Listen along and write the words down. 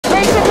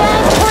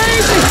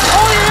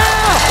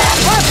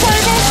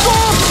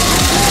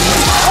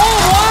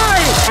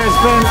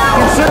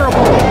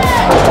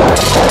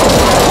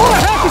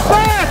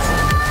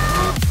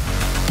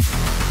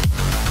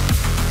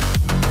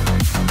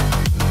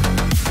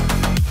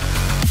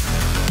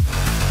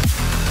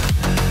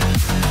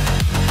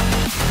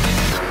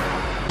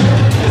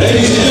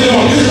Ladies and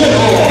gentlemen,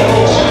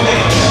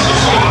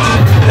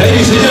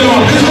 ladies and gentlemen,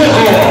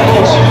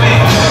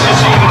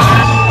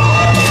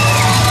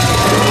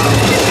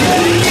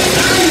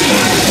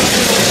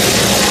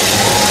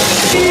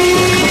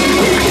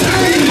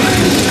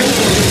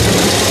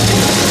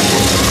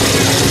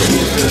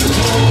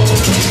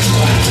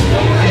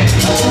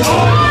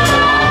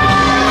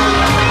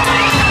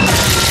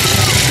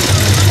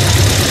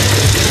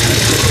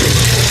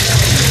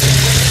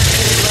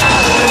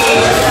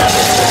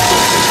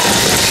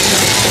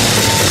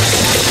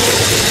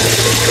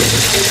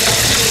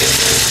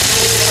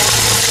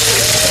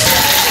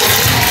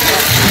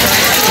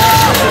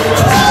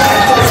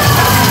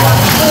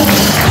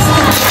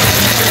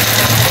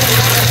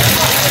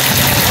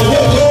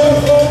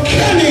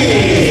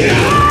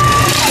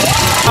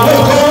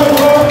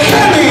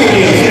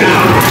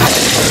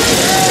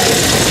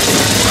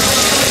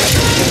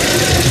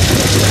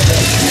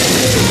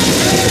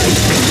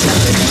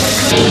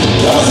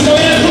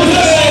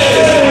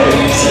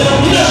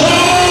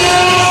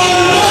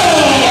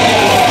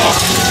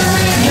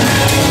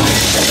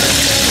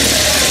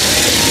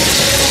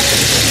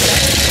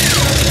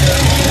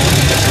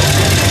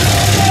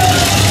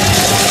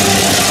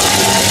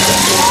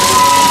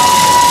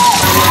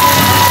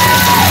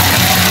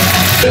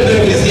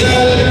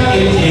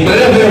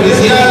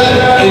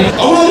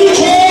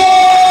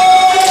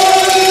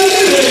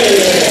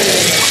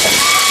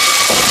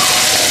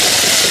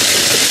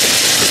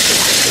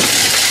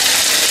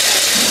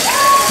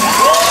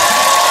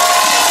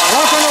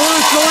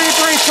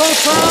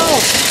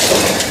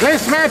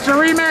 This match a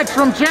rematch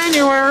from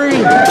January.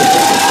 And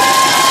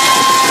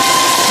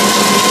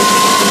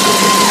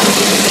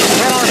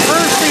our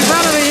first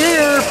event of the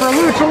year for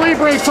Lucha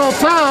Libre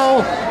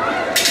Total.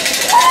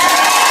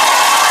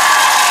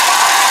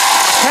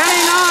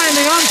 Kenny Nyne,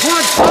 the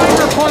Unplugged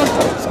Cyberpunk,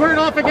 squared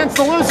off against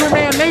the Lizard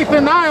Man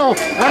Nathan Nile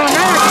at a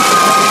match.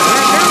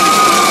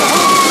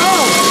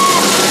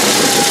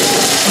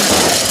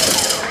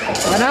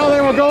 And now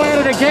they will go at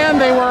it again.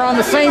 They were on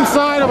the same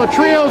side of a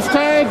trios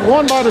tag,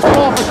 won by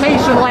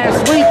disqualification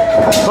last week,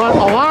 but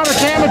a lot of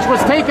damage was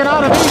taken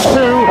out of these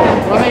two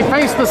when they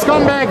faced the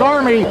Scumbag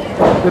Army,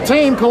 the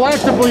team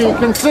collectively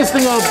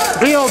consisting of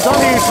BOW, Tom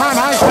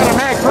Heisman, and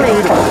Matt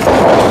Creed.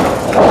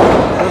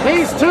 But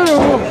these two,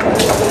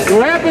 who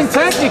have been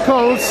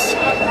technicos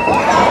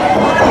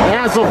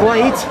as of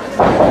late,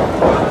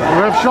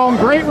 who have shown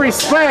great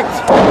respect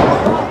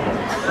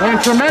and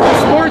tremendous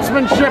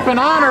sportsmanship and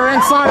honor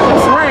inside of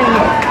this ring.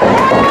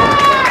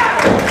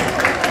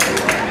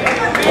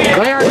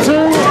 They are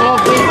two of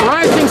the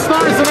rising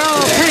stars in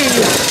LLP.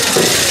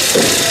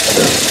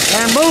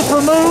 And move for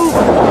move,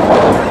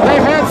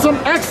 they've had some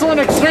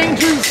excellent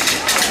exchanges.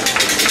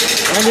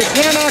 And you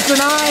cannot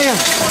deny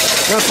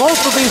that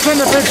both of these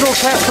individuals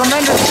have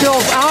tremendous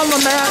skills on the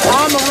mat,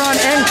 on the run,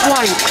 and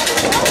flight.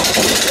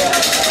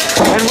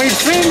 And we've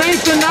seen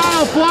Nathan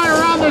Nile fly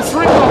around this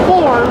ring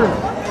before.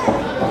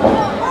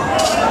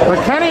 But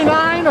Kenny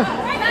Nyne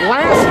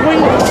last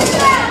week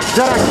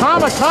did a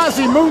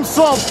kamikaze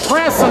moonsault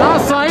press, an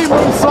acai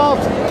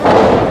moonsault,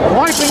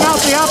 wiping out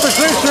the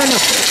opposition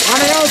on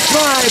the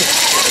outside.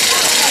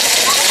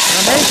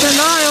 And Nathan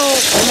Nile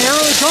in the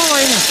early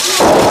going,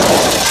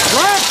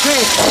 drop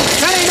kick.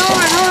 Kenny Nyne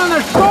right on the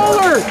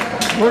shoulder.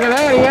 Look at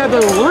that, he had to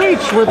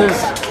reach with his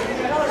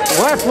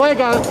left leg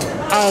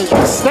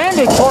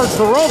extended towards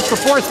the ropes to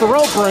force the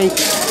rope break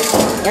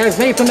as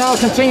Nathan Nile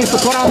continues to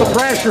put on the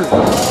pressure.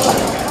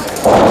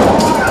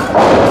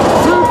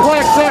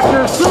 Suplex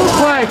after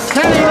suplex.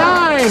 Kenny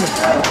Nyne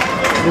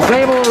is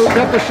able to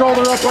get the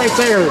shoulder up right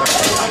there.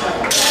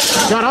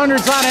 Got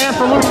hundreds on hand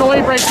for Lucha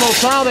Libre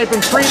Total. They've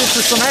been treated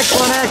for some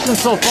excellent action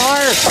so far.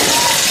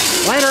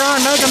 Later on,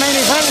 Mega Main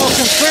event will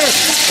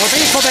consist of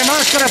Hijo de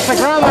Máscara,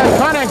 Sagrada, and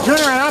Kodak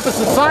Jr. on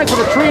opposite sides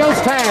of the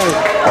trios tag.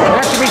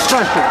 That should be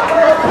special.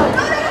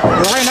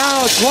 Right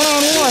now, it's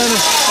one-on-one.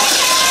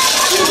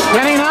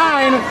 Kenny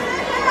Nyne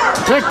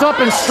picked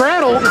up and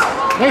straddled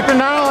Nathan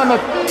Nile on the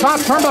top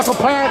turnbuckle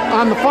pad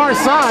on the far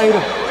side.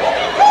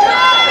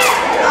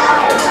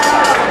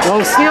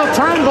 Those steel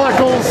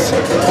turnbuckles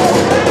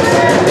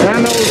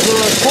and those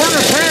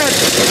corner pads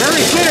very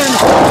thin.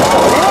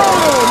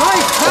 Oh,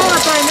 nice counter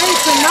by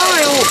Nathan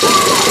Nile.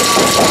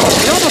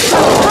 He almost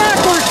did a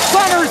backward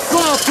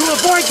somersault to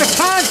avoid the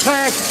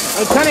contact.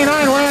 And Kenny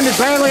Nyne landed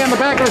badly on the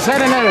back of his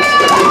head and neck.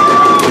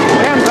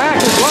 And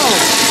back as well.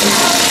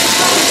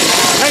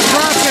 Big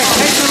drop kick.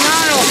 Nathan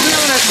Nile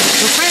feeling it.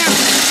 The fans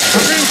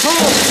are being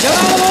told, get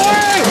out of the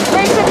way!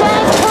 Nathan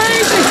Nile's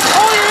crazy!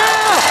 Oh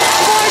yeah!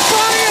 Flying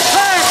body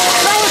attack!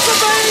 That was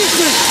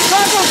amazing!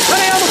 That was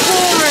Kenny on the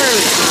floor!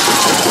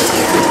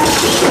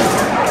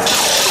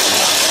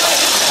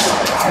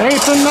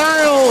 Nathan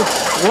Nile,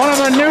 one of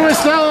the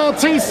newest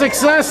LLT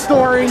success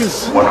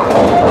stories. A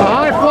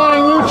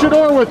high-flying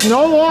luchador with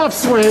no off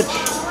switch.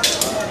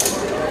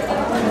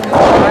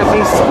 As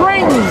he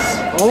springs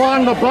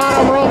along the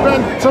bottom rope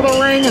into the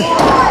ring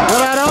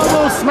with that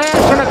elbow smash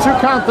and a 2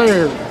 count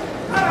there.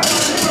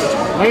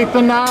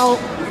 Nathan Nile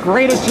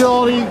Great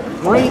agility,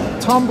 great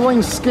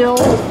tumbling skill,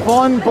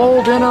 fun,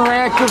 bold,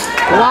 interactive,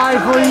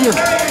 lively.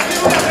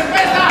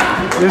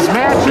 His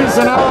matches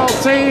in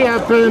LLT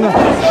have been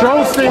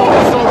show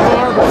stealers so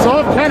far, but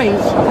so have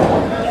Kenny's.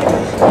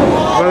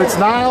 But it's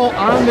Nile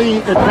on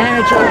the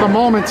advantage at the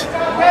moment.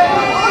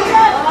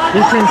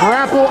 He can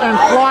grapple and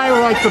fly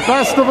like the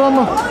best of them,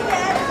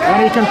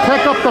 and he can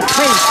pick up the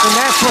pace, and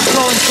that's what's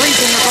so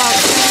intriguing about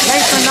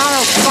Nathan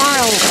Nile's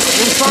style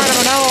inside of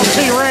an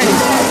LLT ring.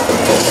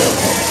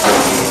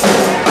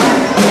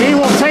 He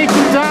will take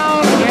you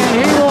down, and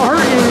he will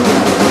hurt you.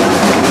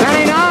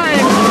 Kenny Nyne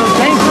in a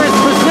dangerous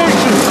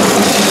position.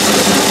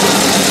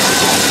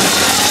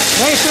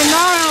 Nathan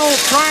Nile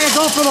trying to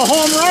go for the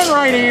home run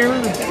right here.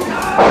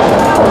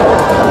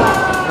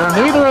 And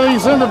neither of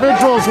these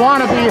individuals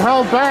want to be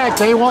held back.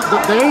 They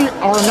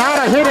are not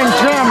a hidden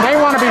gem. They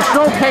want to be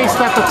showcased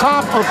at the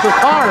top of the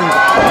card.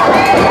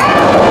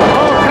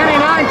 Oh, Kenny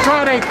Nyne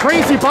tried a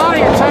crazy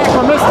body attack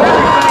but missed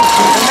everything.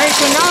 And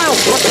Nathan Nile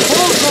with the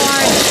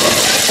clothesline.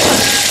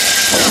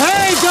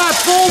 Kenny got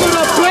folded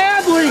up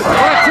badly.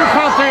 What a 2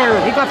 count there.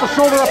 He got the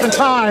shoulder up in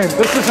time.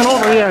 This isn't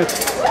over yet.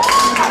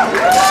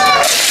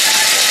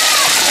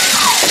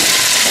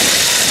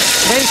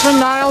 Nathan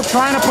Nile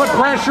trying to put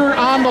pressure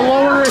on the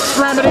lower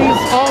extremities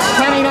of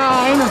Kenny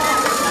Nyne.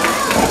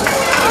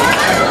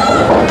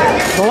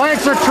 The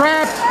legs are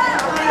trapped.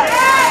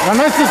 And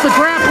this is the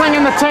grappling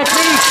and the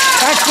technique.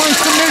 Excellent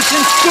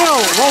submission skill.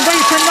 Will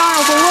Nathan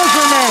Nile, the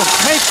Lizard Man,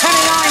 make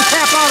Kenny Nyne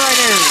tap out right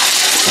here?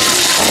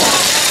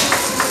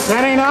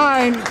 Kenny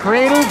Nyne,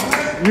 creative,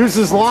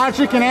 uses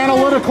logic and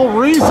analytical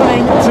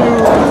reasoning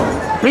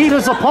to beat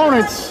his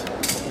opponents.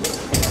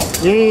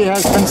 He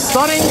has been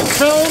studying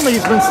film,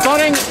 he's been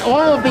studying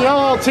all of the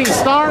LLT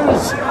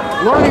stars,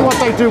 learning what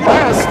they do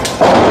best.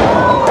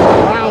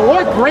 Wow,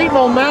 what great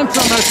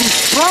momentum as he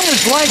sprung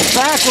his legs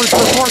backwards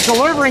before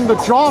delivering the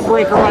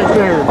jawbreaker right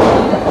there.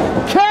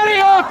 Kenny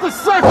off the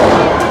second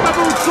with the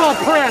moonsault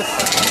press.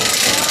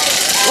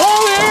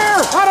 Oh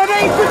yeah, out of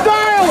Nathan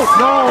Nile.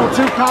 No,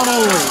 2 count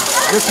only.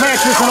 This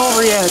match isn't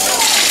over yet.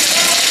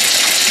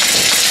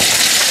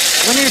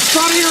 When you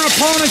study your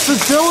opponents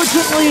as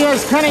diligently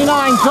as Kenny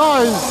Nyne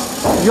does,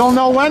 you'll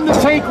know when to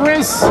take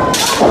risks,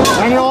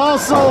 and you'll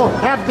also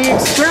have the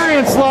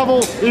experience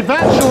level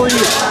eventually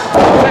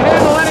to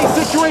handle any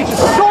situation.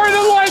 Door to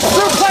the leg,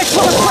 suplex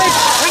with a break,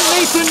 and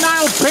Nathan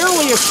Nile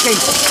barely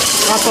escaped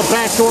at the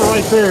back door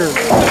right there.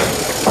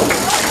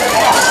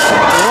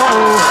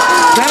 Whoa.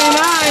 Kenny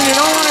Nyne, you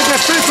don't want to get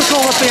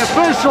physical with the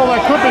official.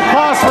 That could be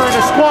cause for a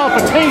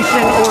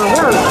disqualification or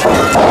worse.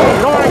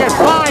 You don't want to get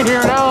fined here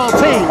in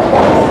LLT.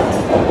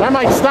 That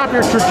might stop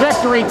your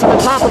trajectory to the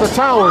top of the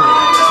tower.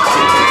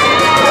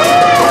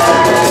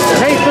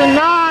 Nathan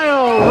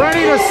Nile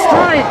ready to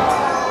strike.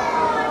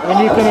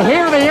 And you can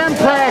hear the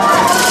impact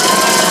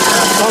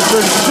of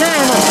the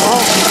chin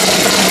of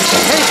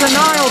Nathan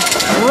Nile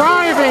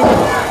driving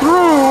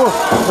through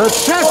the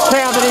chest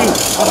cavity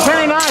of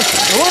Kenny Nyne.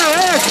 Look at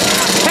this.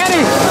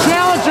 Kenny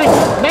challenging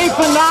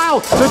Nathan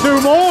Nile to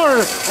do more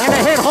and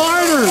to hit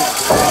harder.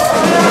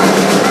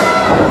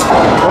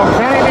 Will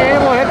Kenny be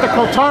able to hit the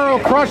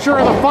Kotaro Crusher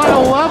at the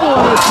final level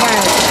in this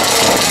match?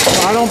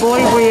 I don't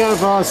believe we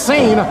have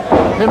seen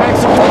him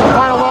execute the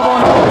final level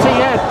in LT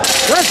yet.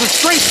 There's a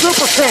straight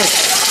super kick.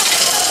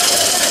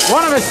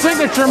 One of his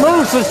signature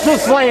moves is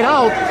just laid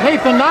out.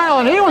 Nathan Nile,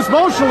 and he was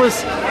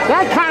motionless.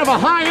 That kind of a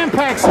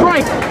high-impact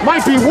strike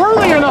might be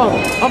worthy enough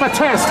of a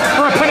test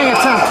for a pinning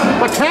attempt.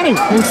 But Kenny,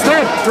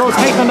 instead, throws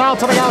Nathan Nile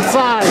to the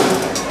outside.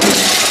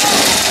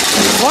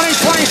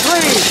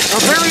 2023, a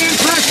very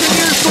interesting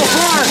year so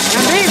far,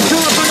 and these two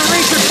have been the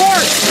race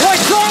forward.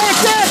 What's wrong with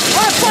this?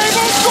 Let's play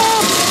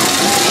moonsault!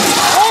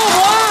 Oh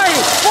my!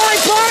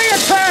 Flying body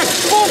attack!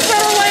 Both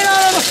men are laid out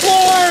on the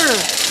floor!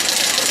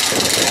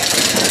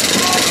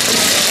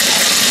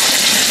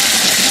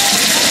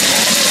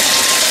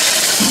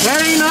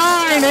 Kenny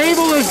Nyne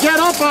able to get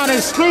up on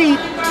his feet.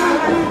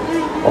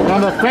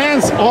 And the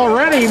fans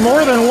already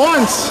more than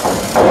once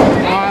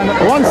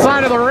on one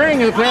side of the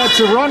ring have had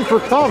to run for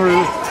cover,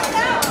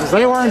 because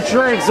they weren't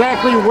sure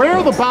exactly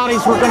where the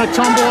bodies were going to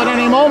tumble at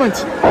any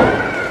moment.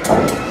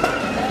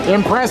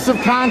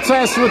 Impressive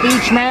contest with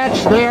each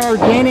match. They are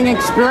gaining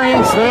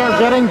experience. They are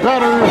getting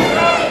better.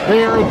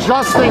 They are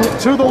adjusting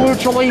to the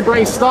Lucha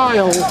Libre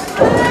style.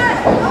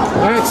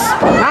 And it's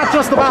not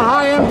just about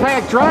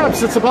high-impact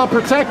drops. It's about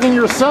protecting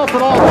yourself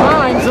at all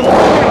times. And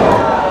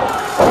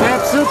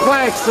snap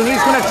suplex, and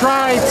he's going to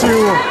try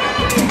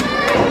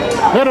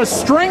to hit a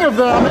string of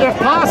them if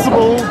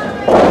possible.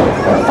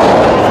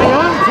 The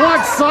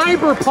Unplugged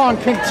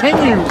Cyberpunk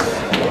continues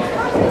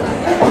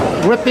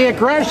with the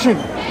aggression.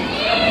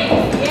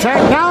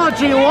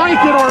 Technology,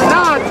 like it or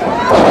not,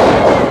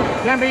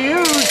 can be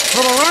used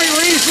for the right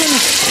reason,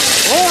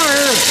 or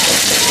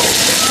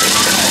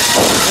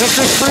it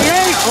can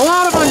create a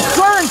lot of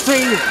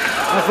uncertainty.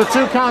 That's the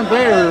 2 count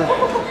there.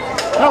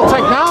 Well,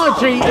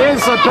 technology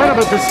is a bit of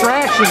a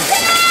distraction,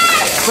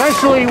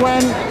 especially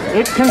when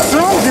it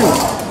consumes you.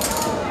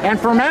 And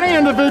for many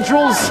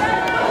individuals,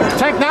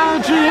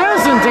 technology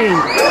is indeed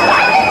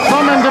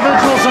some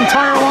individual's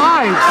entire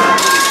lives.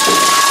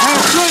 And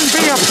it shouldn't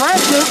be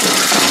oppressive.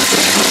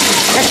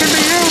 It can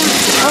be used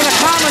for the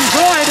common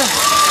good.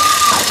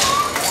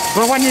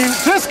 But when you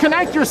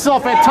disconnect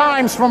yourself at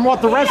times from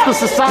what the rest of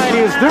society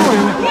is doing,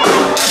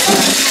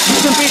 you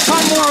can become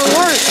more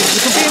alert.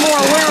 You can be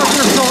more aware of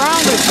your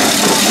surroundings.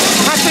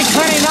 I think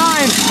Kenny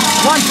Nyne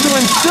wants to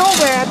instill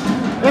that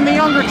in the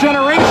younger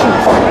generations.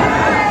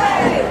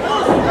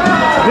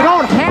 You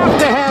don't have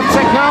to have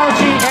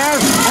technology as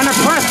an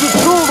oppressive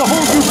tool to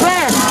hold you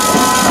back.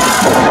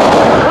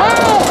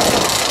 Well,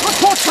 look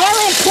what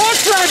Tyrone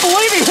Quantra, I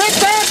believe he hit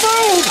that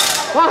move.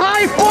 A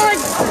high-flying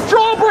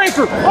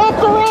jawbreaker off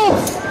the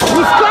ropes.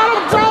 He's got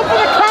him down for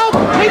the count.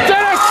 He did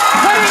it.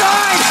 Kenny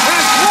Nyne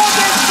has pulled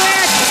this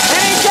back,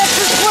 and he gets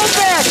his win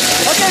back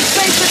against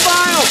Nathan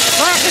Nile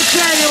back in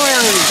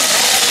January.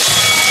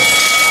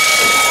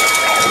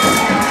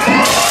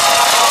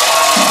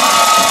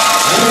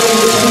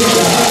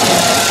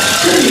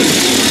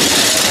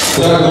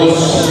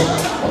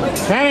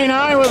 Kenny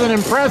Nyne with an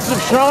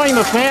impressive showing.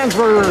 The fans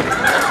were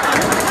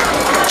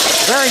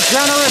very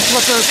generous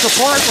with their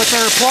support, with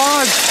their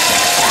applause.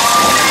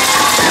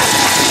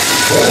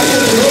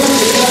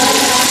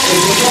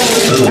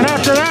 And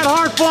after that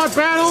hard-fought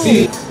battle,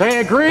 they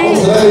agreed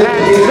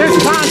that this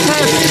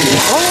contest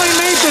only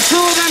made the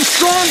two of them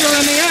stronger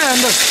in the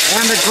end,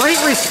 and the great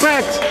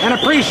respect and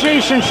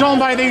appreciation shown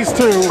by these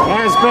two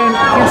has been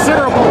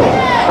considerable.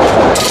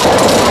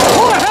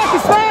 Who the heck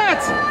is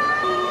that?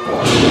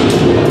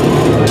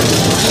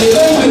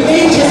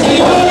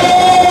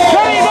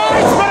 Kenny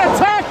Nyne's been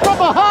attacked from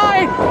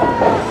behind,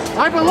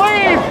 I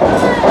believe.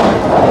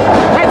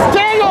 That's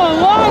Daniel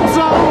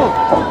Alonso.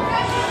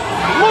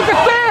 Look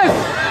at this!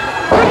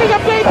 Picking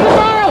up Nathan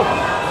Nile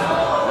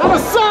on a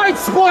side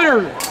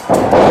splitter.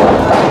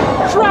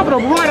 Dropping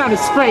him right on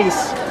his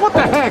face. What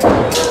the heck?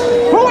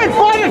 Who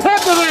invited him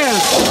to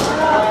this?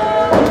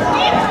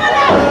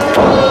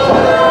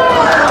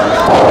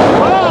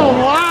 Oh,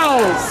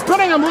 wow!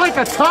 Spinning him like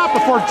a top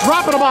before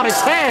dropping him on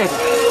his head.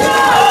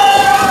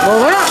 Well,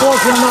 that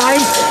wasn't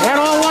nice at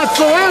all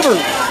whatsoever.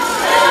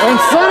 And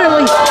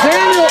suddenly,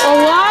 Daniel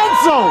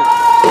Alonso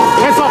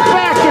is a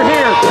factor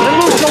here in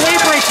Lucha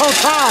Libre's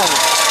Hotel.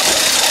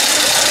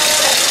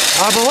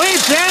 I believe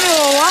Daniel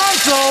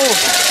Alonso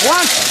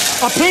wants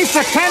a piece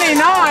of Kenny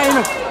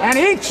Nyne, and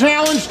he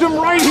challenged him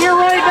right here,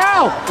 right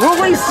now.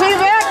 Will we see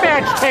that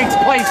match takes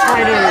place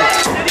right here?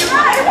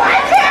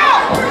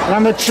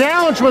 And the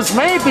challenge was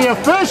made, the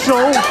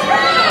official.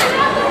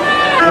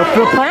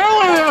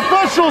 Apparently the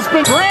official's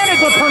been granted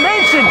the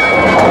permission.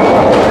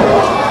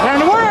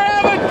 And we're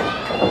having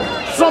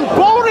some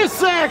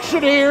bonus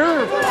action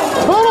here.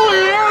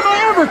 Totally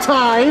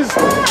advertised.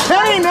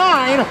 Kenny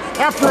Nyne,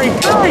 after a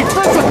very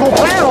physical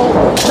battle,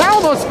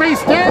 now must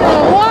face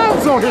Daniel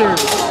Alonso here.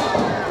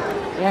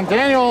 And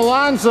Daniel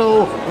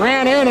Alonso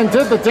ran in and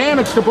did the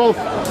damage to both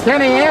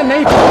Kenny and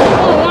Nathan.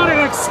 Oh, what an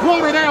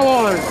exploder that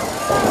was.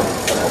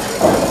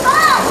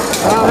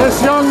 Now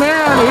this young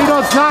man, he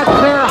does not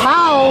care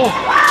how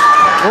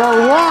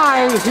or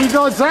why he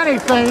does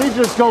anything. He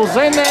just goes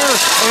in there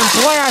and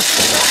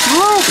blasts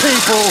through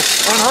people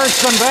and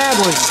hurts them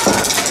badly.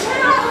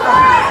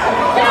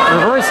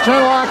 Reverse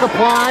chinlock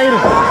applied.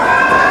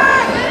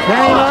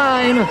 Kenny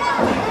Nyne,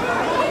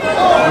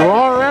 who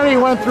already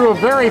went through a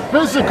very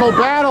physical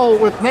battle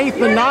with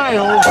Nathan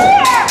Nile,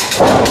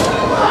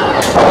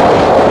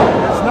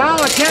 is now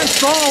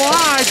against all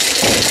odds,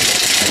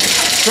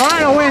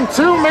 trying to win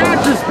 2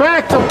 matches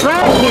back to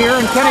back here,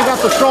 and Kenny got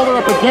the shoulder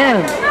up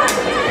again.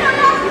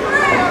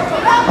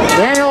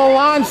 Daniel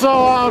Alonso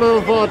out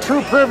of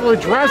True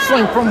Privilege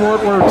Wrestling, from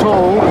what we're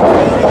told.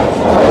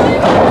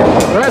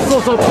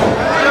 Wrestles a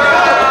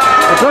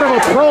bit of a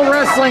pro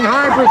wrestling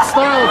hybrid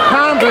style of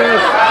combat.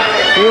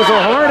 He is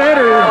a hard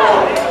hitter,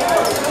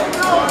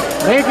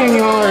 making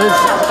his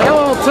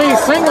LLT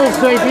singles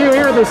debut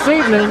here this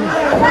evening.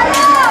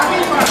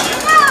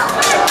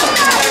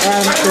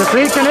 And if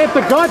he can hit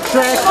the gut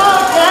check,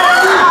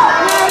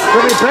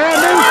 it'll be bad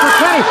news for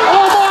Kenny.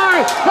 Oh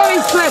my!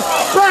 Kenny's set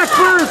back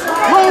first,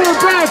 lower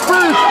back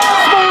first,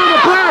 small in the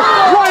back,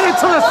 right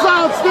into the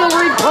solid steel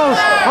ring post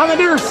on the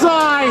near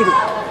side.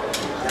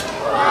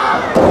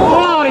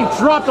 Oh, he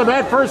dropped him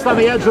head first on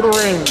the edge of the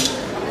ring.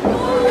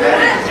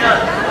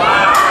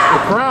 The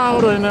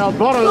crowd in a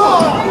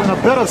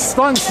bit of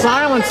stunned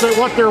silence at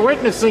what they're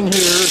witnessing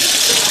here.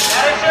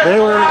 They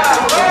were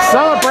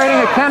celebrating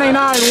a Kenny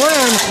Nyne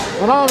win,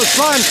 and all of a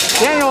sudden,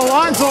 Daniel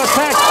Alonso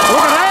attacked.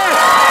 Look at that!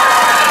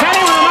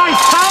 Kenny with a nice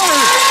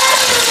counter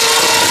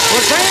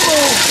was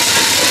able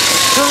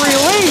to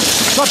release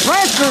the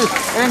pressure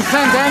and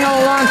send Daniel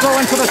Alonso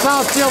into the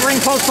solid steel ring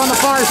post on the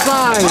far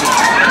side.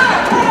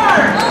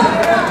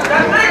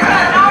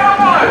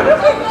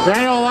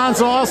 Daniel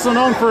Alonso, also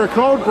known for a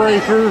code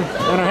breaker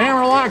and a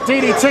hammerlock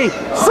DDT.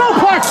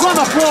 Suplex on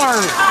the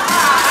floor!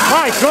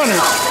 My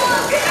goodness!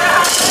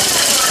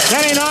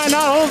 Kenny Nyne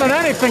not holding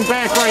anything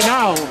back right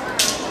now.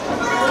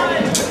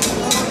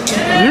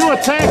 You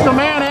attack the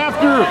man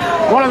after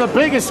one of the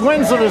biggest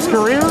wins of his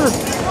career?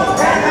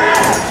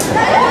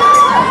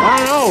 I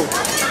don't know.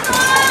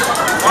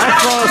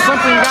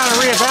 something you got to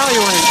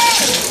reevaluate.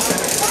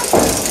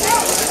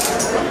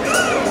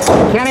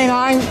 Kenny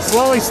Nyne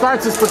slowly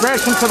starts his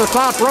progression to the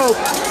top rope.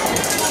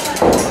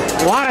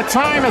 A lot of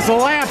time has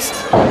elapsed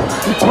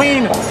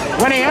between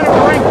when he entered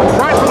the ring,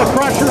 tried for the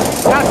crusher,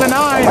 got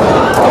denied.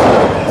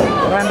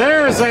 And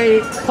there's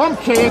a pump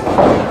kick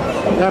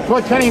that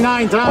put Kenny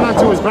Nyne down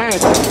onto his back.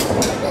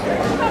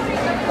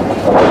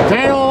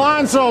 Daniel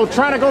Alonso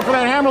trying to go for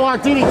that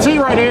hammerlock DDT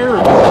right here.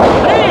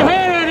 He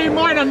hit it, he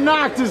might have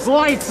knocked his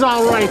lights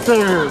out right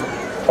there.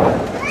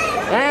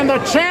 And the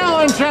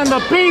challenge and the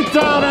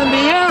beatdown and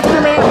the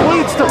aftermath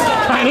leads to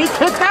Kenny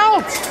kicked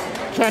out.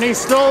 Kenny's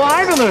still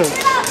alive in this.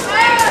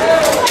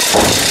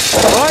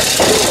 But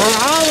for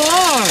how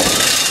long?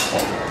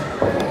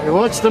 It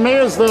looks to me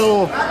as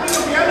though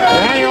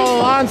Daniel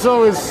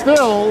Alonso is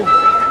still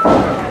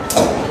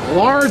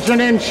large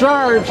and in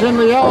charge in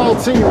the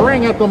LLT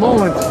ring at the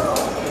moment.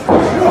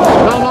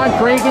 Belmont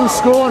Craign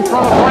School in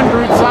front of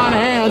hundreds on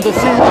hand to see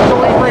what the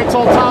weight rates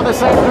will tell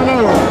this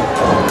afternoon.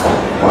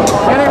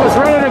 Kenny was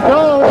ready to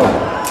go.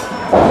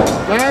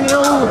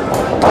 Daniel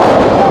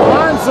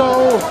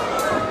Alonso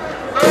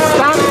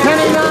stopped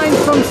Kenny Nyne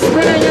from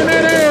spinning in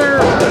midair.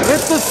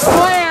 It's a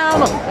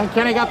slam, and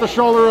Kenny got the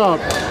shoulder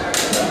up.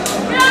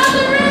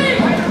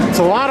 It's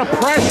a lot of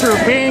pressure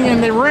being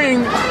in the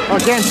ring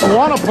against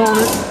one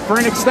opponent for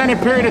an extended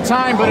period of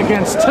time, but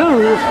against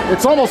two,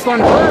 it's almost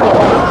unheard of.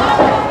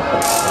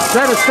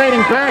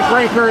 Devastating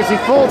backbreaker as he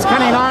folds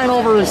Kenny Nyne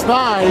over his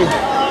thigh.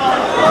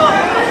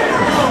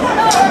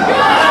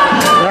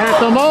 And at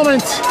the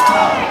moment,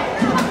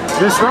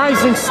 this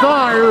rising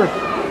star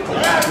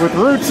with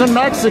roots in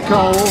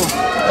Mexico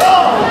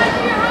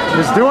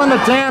is doing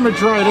the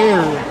damage right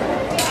here.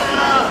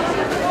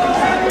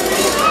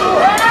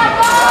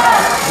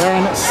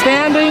 And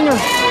standing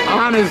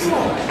on his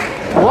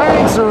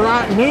legs or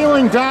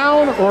kneeling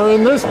down or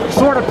in this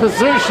sort of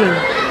position,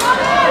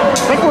 I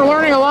think we're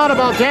learning a lot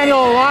about Daniel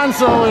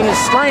Alonso and his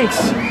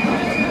strengths.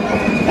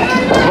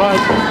 But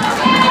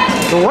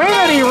the way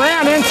that he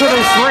ran into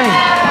this ring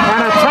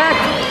and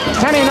attacked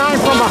Kenny Nyne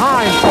from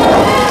behind,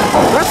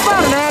 that's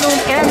not an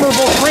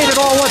admirable trait at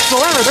all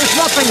whatsoever. There's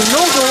nothing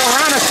noble or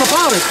honest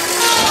about it.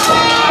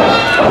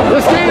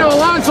 This Daniel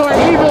Alonso had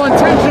evil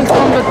intentions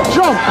from the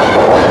jump.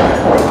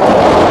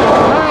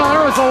 Well,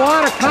 there was a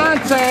lot of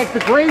contact.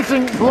 The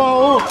grazing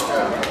blow,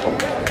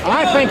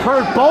 I think,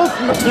 hurt both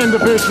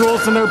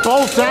individuals, and they're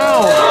both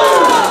down.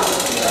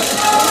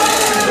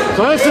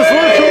 So this is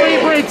Lucha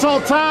Libre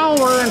Total.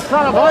 We're in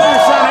front of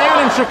hundreds on hand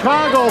in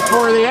Chicago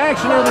for the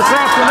action here this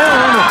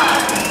afternoon.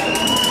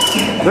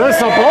 This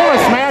is a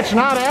bonus match,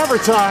 not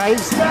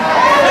advertised.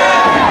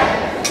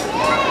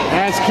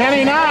 As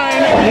Kenny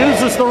Nyne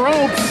uses the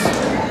ropes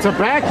to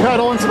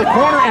backpedal into the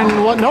corner, and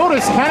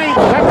notice Kenny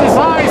kept his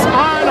eyes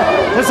on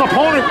his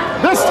opponent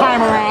this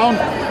time around.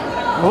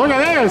 Look at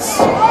this.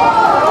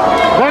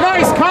 The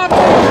nice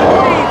combination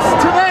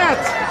leads to that.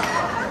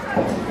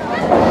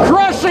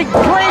 Crushing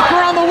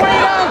breaker on the way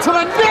down to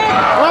the neck.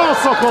 Oh,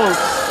 so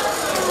close.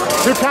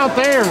 Good count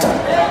there.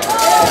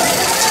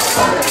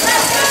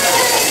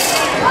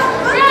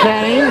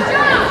 Kenny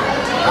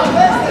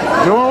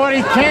doing what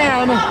he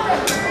can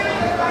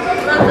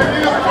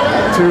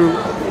to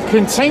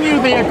continue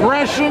the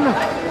aggression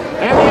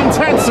and the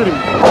intensity.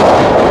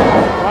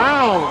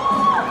 Wow.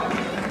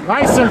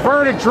 Nice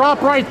inverted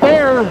drop right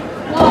there.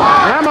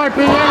 That might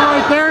be in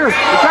right there. It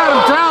got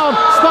him down,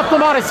 stuffed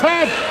him on his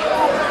head.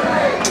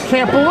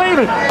 Can't believe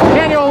it.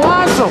 Daniel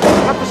Alonso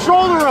got the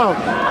shoulder up.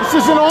 This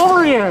isn't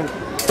over yet.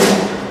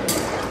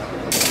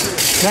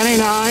 Kenny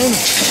Nyne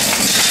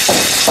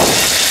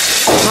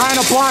trying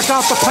to block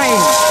out the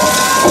pain.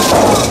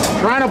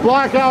 Trying to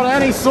block out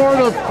any sort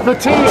of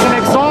fatigue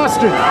and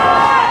exhaustion.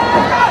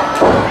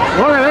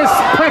 Look at this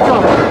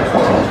pickup.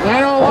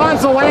 Daniel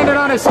Alonso landed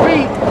on his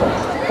feet.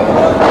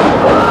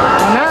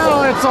 And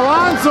now it's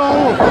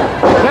Alonso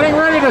getting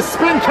ready to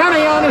spin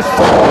Kenny on his...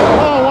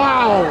 Oh,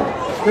 wow.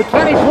 Did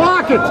Kenny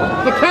block it?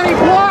 Did Kenny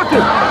block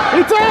it?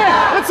 He did!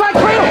 It's like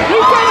cradle! He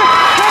did it!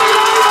 Kenny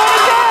Nyne won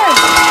again!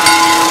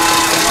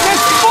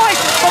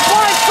 Despite the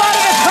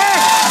blindsided attack,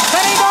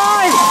 Kenny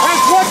Nyne has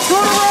won 2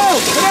 in a row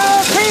in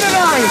LLP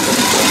tonight!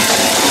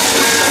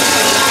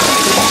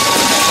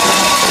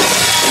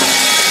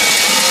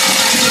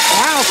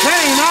 Wow,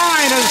 Kenny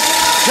Nyne is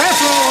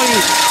definitely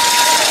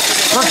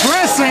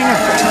progressing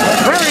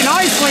very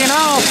nicely in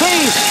LLP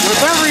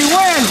with every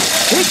win.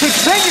 He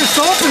continues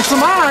to open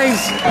some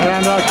eyes,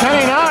 and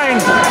Kenny Nyne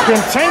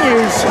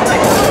continues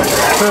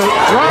to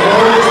drop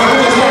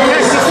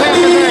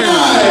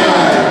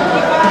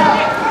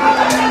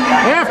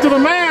after the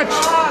match.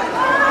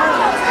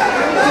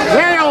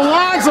 Daniel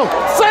Alonso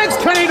sends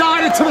Kenny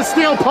Nyne into the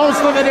steel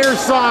post on the near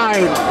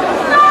side.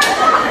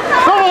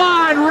 Come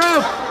on,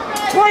 ref,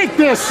 break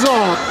this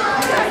up.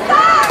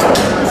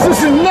 This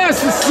isn't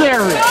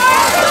necessary.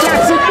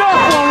 That's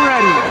enough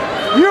already.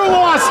 You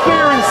lost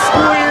fair and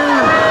square.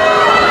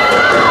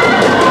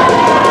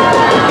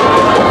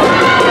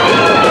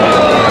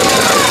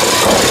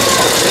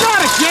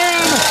 Not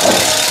again.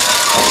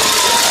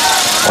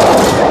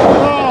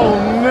 Oh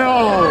no.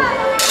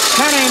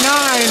 Kenny Nyne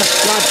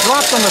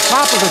on the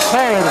top of his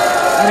head,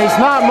 and he's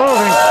not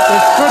moving.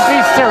 This could be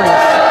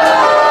serious.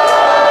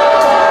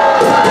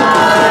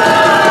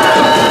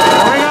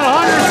 We got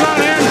hundreds on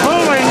in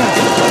booing.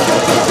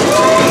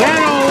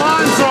 Daniel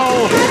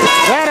Alonso,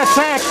 that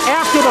attack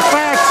after the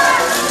fact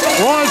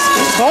was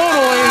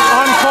totally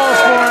uncalled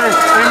for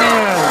in the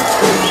end.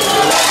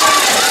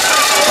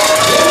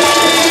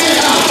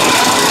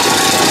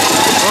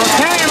 Well,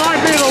 Kenny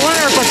might be the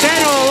winner, but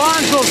Daniel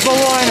Alonso's the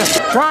one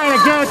trying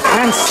to get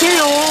and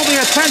steal all the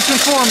attention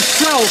for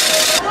himself,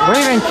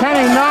 leaving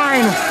Kenny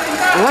Nyne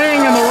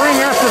laying in the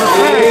ring after the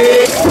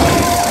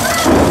fact.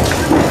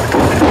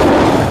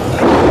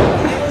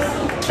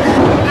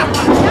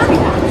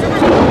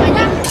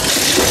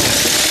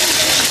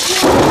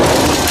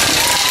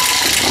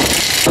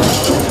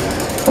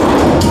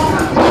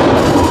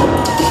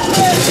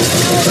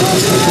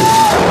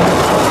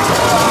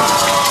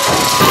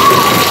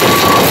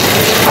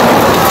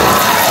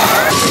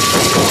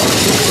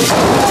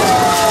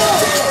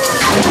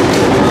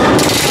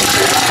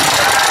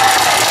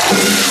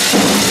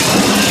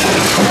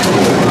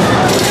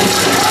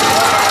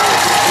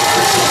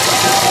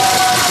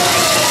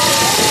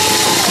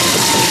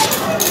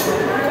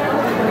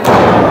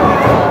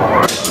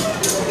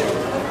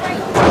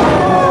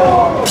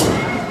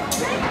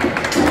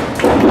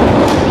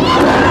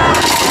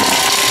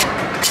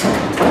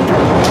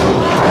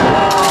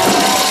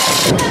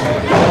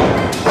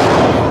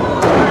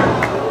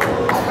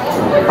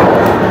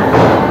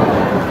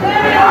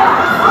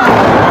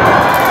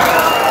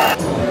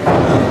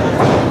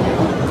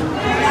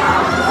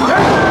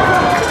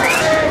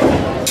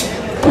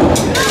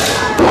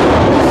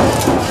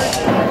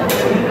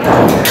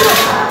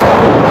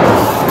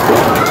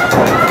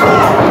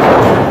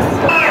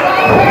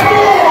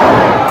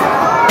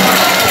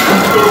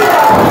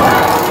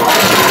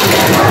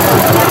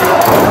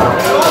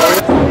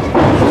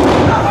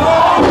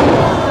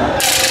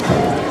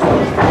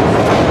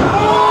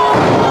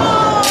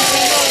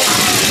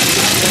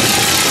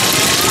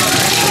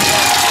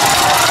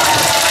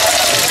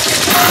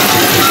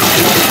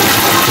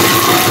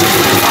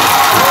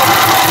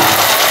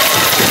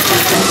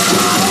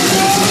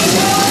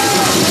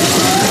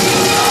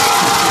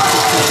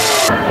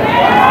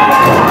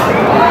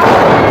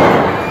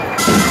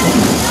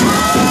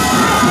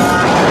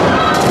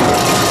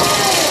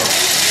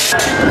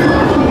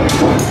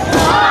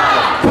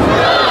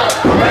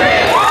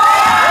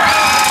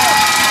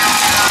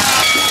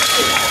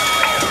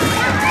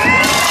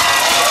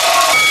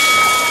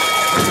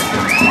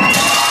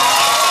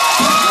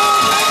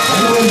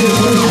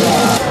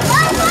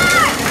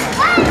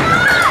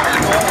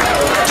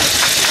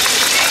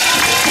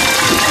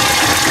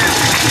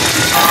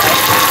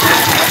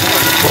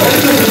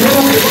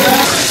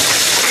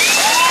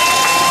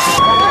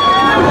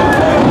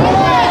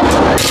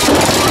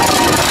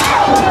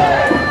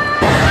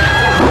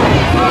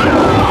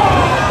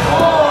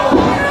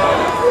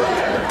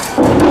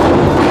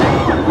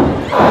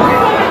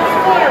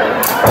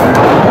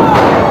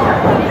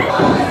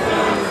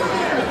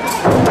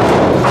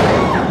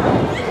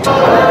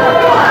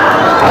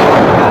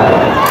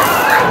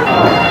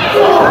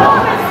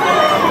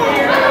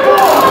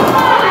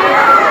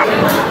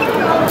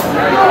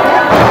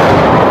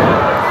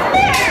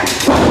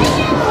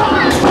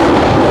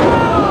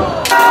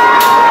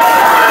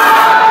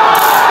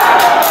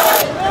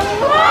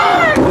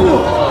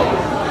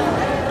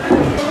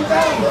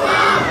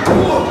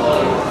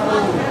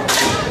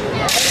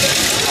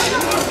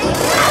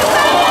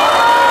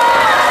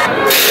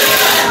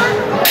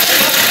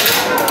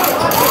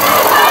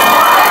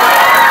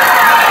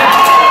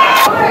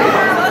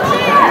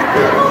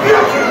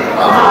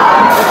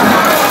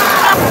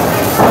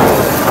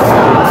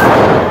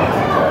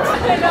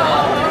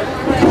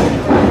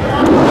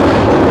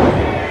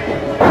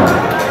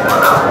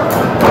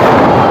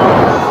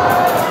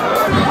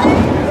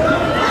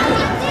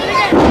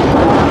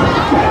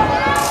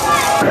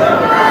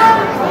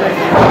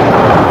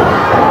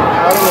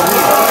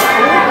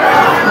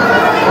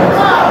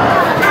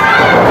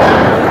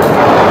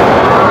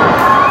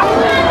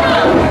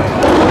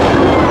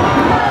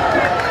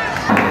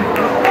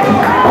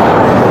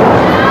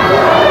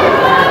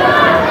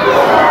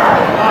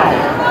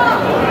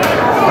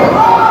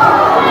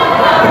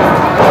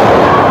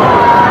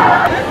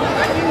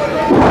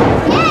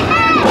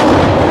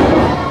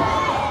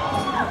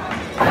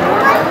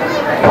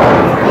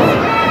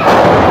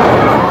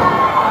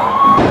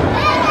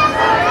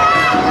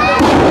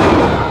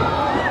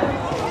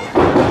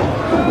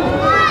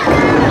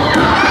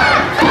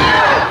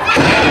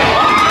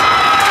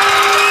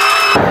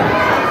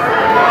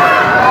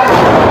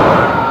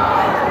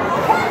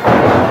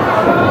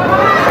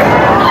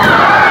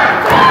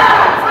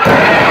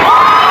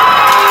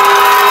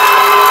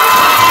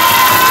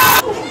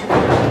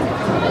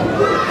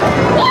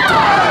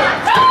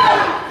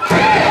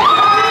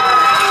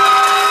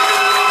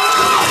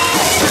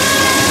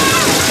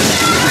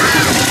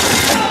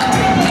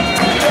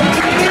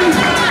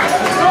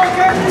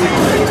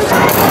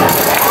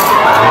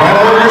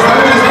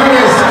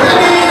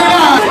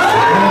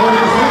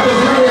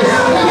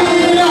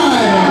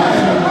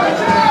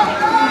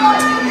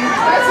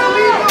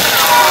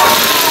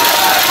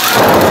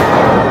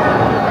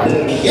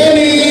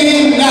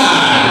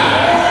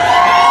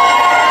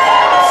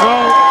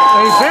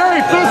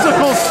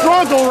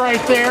 struggle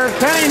right there.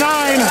 Kenny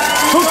Nyne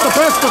took the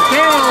best of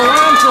Daniel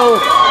Alonso,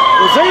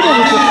 was able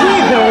to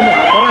defeat him,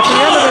 but at the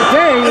end of the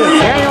day,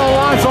 Daniel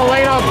Alonso